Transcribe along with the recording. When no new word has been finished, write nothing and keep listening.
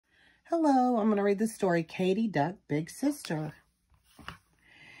Hello, I'm going to read the story, Katy Duck, Big Sister.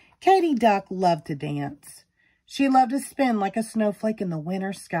 Katy Duck loved to dance. She loved to spin like a snowflake in the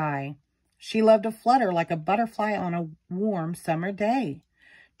winter sky. She loved to flutter like a butterfly on a warm summer day.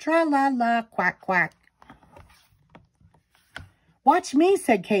 Tra-la-la, quack, quack. Watch me,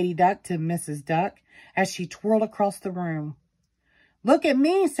 said Katy Duck to Mrs. Duck as she twirled across the room. Look at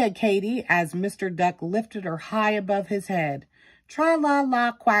me, said Katy as Mr. Duck lifted her high above his head.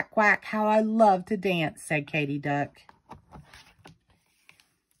 Tra-la-la, quack, quack, how I love to dance, said Katy Duck.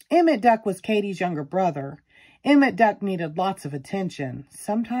 Emmett Duck was Katy's younger brother. Emmett Duck needed lots of attention.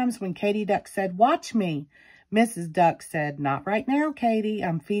 Sometimes when Katy Duck said, watch me, Mrs. Duck said, not right now, Katy,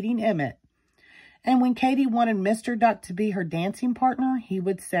 I'm feeding Emmett. And when Katy wanted Mr. Duck to be her dancing partner, he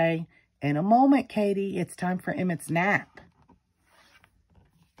would say, in a moment, Katy, it's time for Emmett's nap.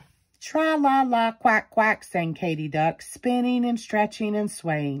 Tra-la-la, quack, quack, sang Katy Duck, spinning and stretching and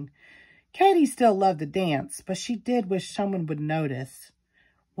swaying. Katy still loved to dance, but she did wish someone would notice.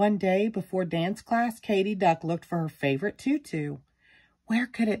 One day, before dance class, Katy Duck looked for her favorite tutu. Where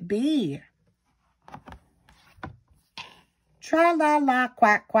could it be? Tra-la-la,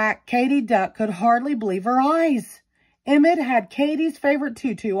 quack, quack, Katy Duck could hardly believe her eyes. Emmett had Katy's favorite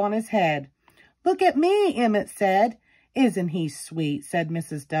tutu on his head. Look at me, Emmett said. Isn't he sweet, said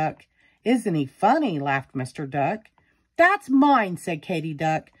Mrs. Duck. Isn't he funny, laughed Mr. Duck. That's mine, said Katy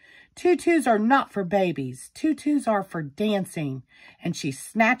Duck. Tutus are not for babies. Tutus are for dancing. And she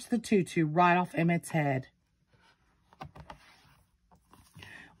snatched the tutu right off Emmett's head.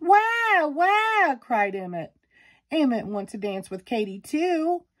 Wow, wow, cried Emmett. Emmett wanted to dance with Katy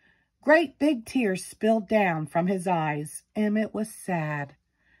too. Great big tears spilled down from his eyes. Emmett was sad.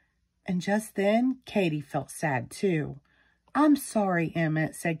 And just then, Katy felt sad too. I'm sorry,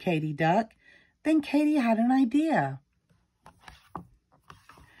 Emmett, said Katy Duck. Then Katy had an idea.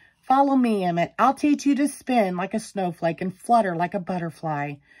 Follow me, Emmett. I'll teach you to spin like a snowflake and flutter like a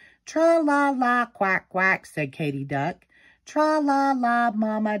butterfly. Tra-la-la, quack, quack, said Katy Duck. Tra-la-la,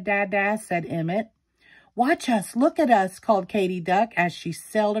 mama, dada, said Emmett. Watch us, look at us, called Katy Duck as she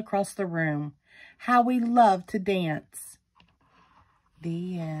sailed across the room. How we love to dance.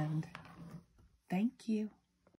 The end. Thank you.